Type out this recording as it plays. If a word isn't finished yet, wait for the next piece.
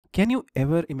Can you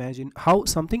ever imagine how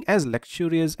something as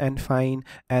luxurious and fine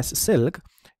as silk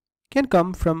can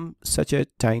come from such a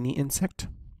tiny insect?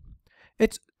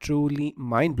 It's truly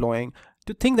mind blowing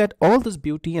to think that all this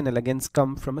beauty and elegance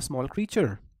come from a small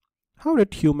creature. How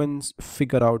did humans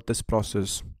figure out this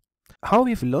process? How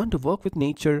we've learned to work with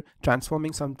nature,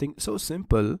 transforming something so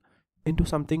simple into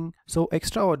something so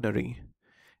extraordinary.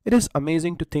 It is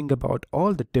amazing to think about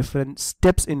all the different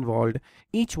steps involved,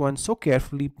 each one so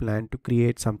carefully planned to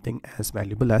create something as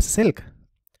valuable as silk.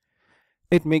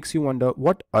 It makes you wonder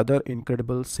what other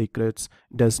incredible secrets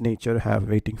does nature have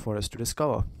waiting for us to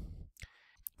discover.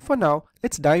 For now,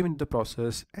 let's dive into the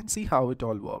process and see how it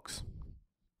all works.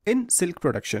 In silk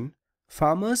production,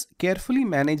 farmers carefully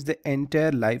manage the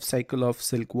entire life cycle of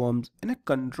silkworms in a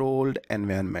controlled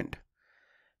environment.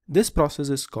 This process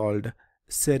is called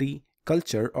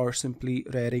sericulture, or simply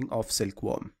rearing of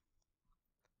silkworm.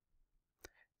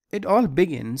 It all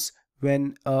begins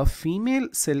when a female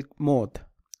silk moth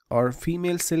or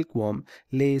female silkworm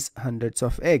lays hundreds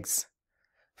of eggs.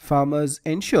 Farmers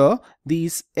ensure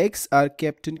these eggs are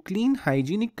kept in clean,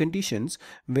 hygienic conditions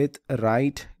with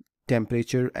right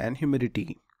temperature and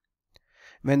humidity.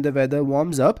 When the weather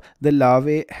warms up, the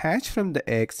larvae hatch from the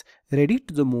eggs, ready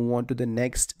to move on to the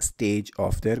next stage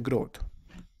of their growth.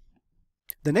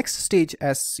 The next stage,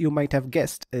 as you might have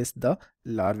guessed, is the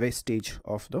larvae stage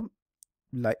of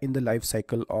in the life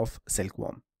cycle of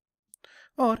silkworm.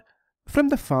 Or, from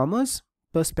the farmer's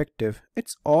perspective,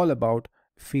 it's all about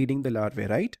feeding the larvae,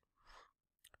 right?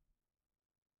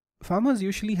 Farmers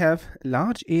usually have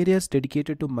large areas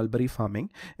dedicated to mulberry farming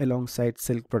alongside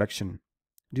silk production.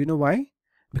 Do you know why?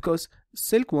 Because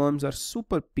silkworms are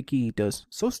super picky eaters,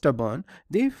 so stubborn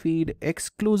they feed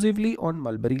exclusively on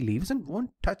mulberry leaves and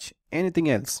won't touch anything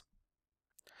else.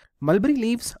 Mulberry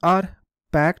leaves are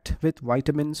packed with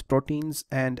vitamins, proteins,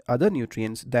 and other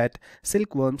nutrients that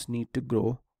silkworms need to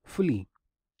grow fully.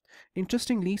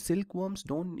 Interestingly, silkworms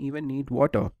don't even need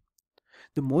water.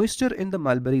 The moisture in the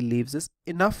mulberry leaves is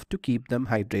enough to keep them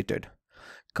hydrated.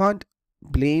 Can't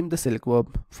blame the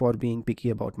silkworm for being picky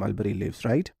about mulberry leaves,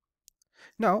 right?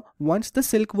 Now, once the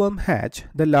silkworm hatch,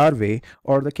 the larvae,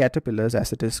 or the caterpillars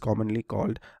as it is commonly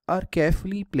called, are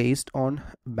carefully placed on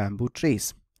bamboo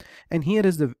trays. And here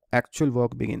is the actual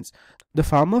work begins. The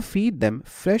farmer feed them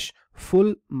fresh,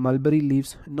 full mulberry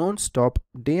leaves non-stop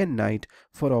day and night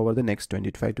for over the next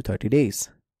 25 to 30 days.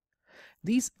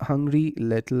 These hungry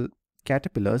little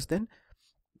caterpillars then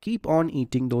keep on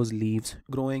eating those leaves,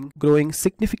 growing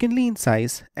significantly in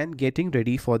size and getting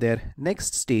ready for their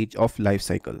next stage of life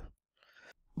cycle.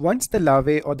 Once the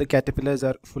larvae or the caterpillars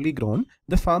are fully grown,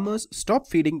 the farmers stop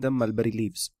feeding them mulberry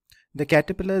leaves. The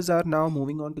caterpillars are now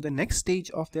moving on to the next stage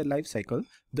of their life cycle,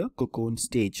 the cocoon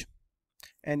stage.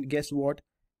 And guess what?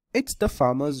 It's the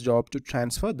farmer's job to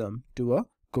transfer them to a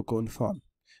cocoon farm.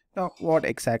 Now, what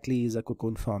exactly is a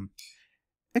cocoon farm?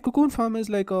 A cocoon farm is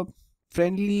like a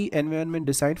friendly environment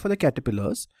designed for the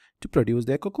caterpillars to produce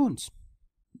their cocoons,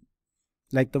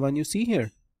 like the one you see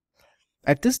here.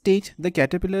 At this stage, the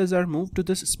caterpillars are moved to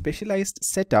this specialized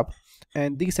setup,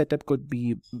 and the setup could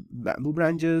be bamboo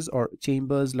branches or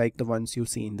chambers like the ones you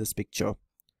see in this picture.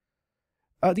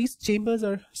 These chambers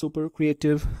are super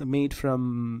creative, made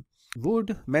from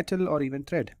wood, metal, or even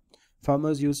thread.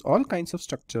 Farmers use all kinds of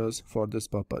structures for this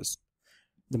purpose.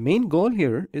 The main goal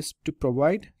here is to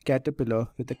provide caterpillar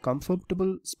with a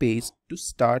comfortable space to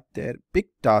start their big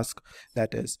task,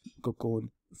 that is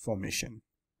cocoon formation.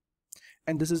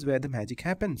 And this is where the magic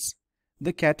happens.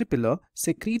 The caterpillar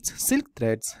secretes silk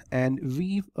threads and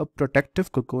weave a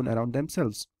protective cocoon around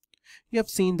themselves. You have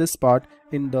seen this part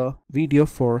in the video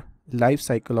for life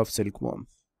cycle of silkworm.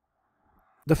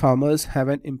 The farmers have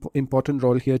an important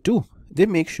role here too. They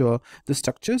make sure the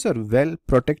structures are well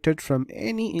protected from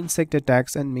any insect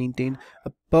attacks and maintain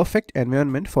a perfect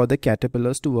environment for the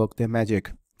caterpillars to work their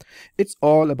magic. It's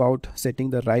all about setting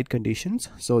the right conditions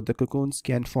so the cocoons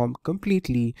can form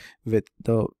completely with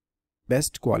the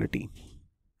best quality.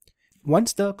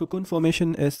 Once the cocoon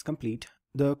formation is complete,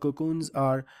 the cocoons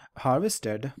are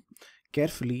harvested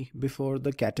carefully before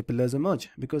the caterpillars emerge,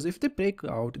 because if they break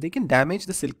out, they can damage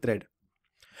the silk thread.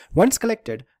 Once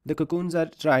collected, the cocoons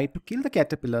are dried to kill the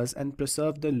caterpillars and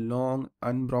preserve the long,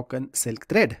 unbroken silk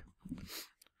thread.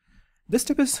 This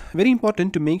step is very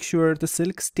important to make sure the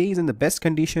silk stays in the best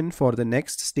condition for the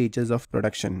next stages of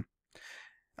production.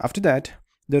 After that,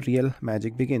 the real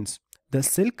magic begins. The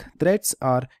silk threads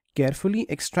are carefully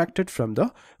extracted from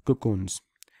the cocoons.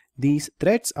 These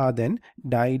threads are then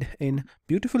dyed in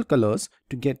beautiful colors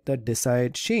to get the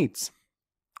desired shades.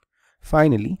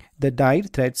 Finally, the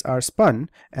dyed threads are spun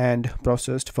and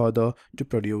processed further to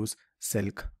produce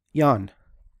silk yarn.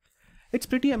 It's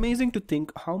pretty amazing to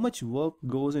think how much work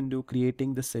goes into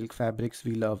creating the silk fabrics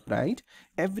we love, right?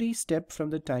 Every step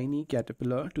from the tiny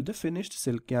caterpillar to the finished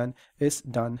silk yarn is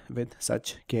done with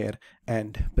such care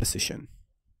and precision.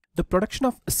 The production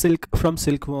of silk from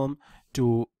silkworm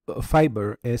to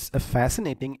fiber is a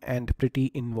fascinating and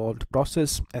pretty involved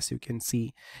process, as you can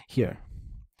see here.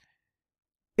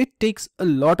 It takes a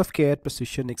lot of care,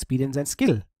 precision, experience, and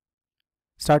skill.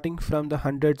 Starting from the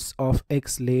hundreds of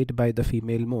eggs laid by the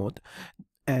female moth,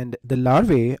 and the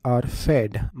larvae are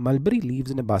fed mulberry leaves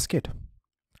in a basket.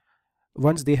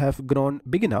 Once they have grown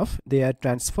big enough, they are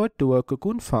transferred to a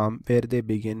cocoon farm where they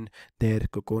begin their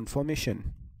cocoon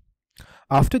formation.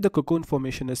 After the cocoon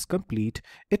formation is complete,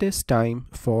 it is time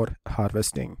for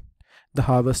harvesting. The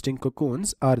harvesting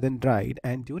cocoons are then dried,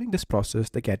 and during this process,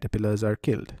 the caterpillars are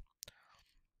killed,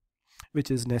 which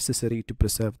is necessary to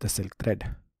preserve the silk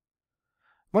thread.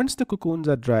 Once the cocoons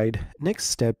are dried, next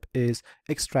step is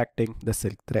extracting the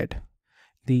silk thread.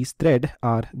 These threads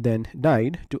are then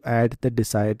dyed to add the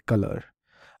desired color.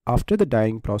 After the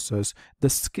dyeing process, the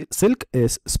silk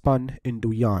is spun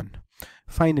into yarn.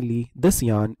 Finally, this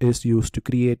yarn is used to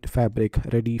create fabric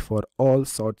ready for all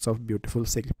sorts of beautiful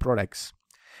silk products.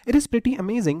 It is pretty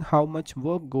amazing how much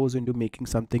work goes into making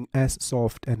something as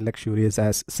soft and luxurious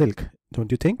as silk,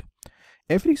 don't you think?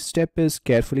 Every step is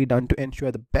carefully done to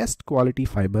ensure the best quality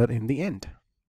fiber in the end.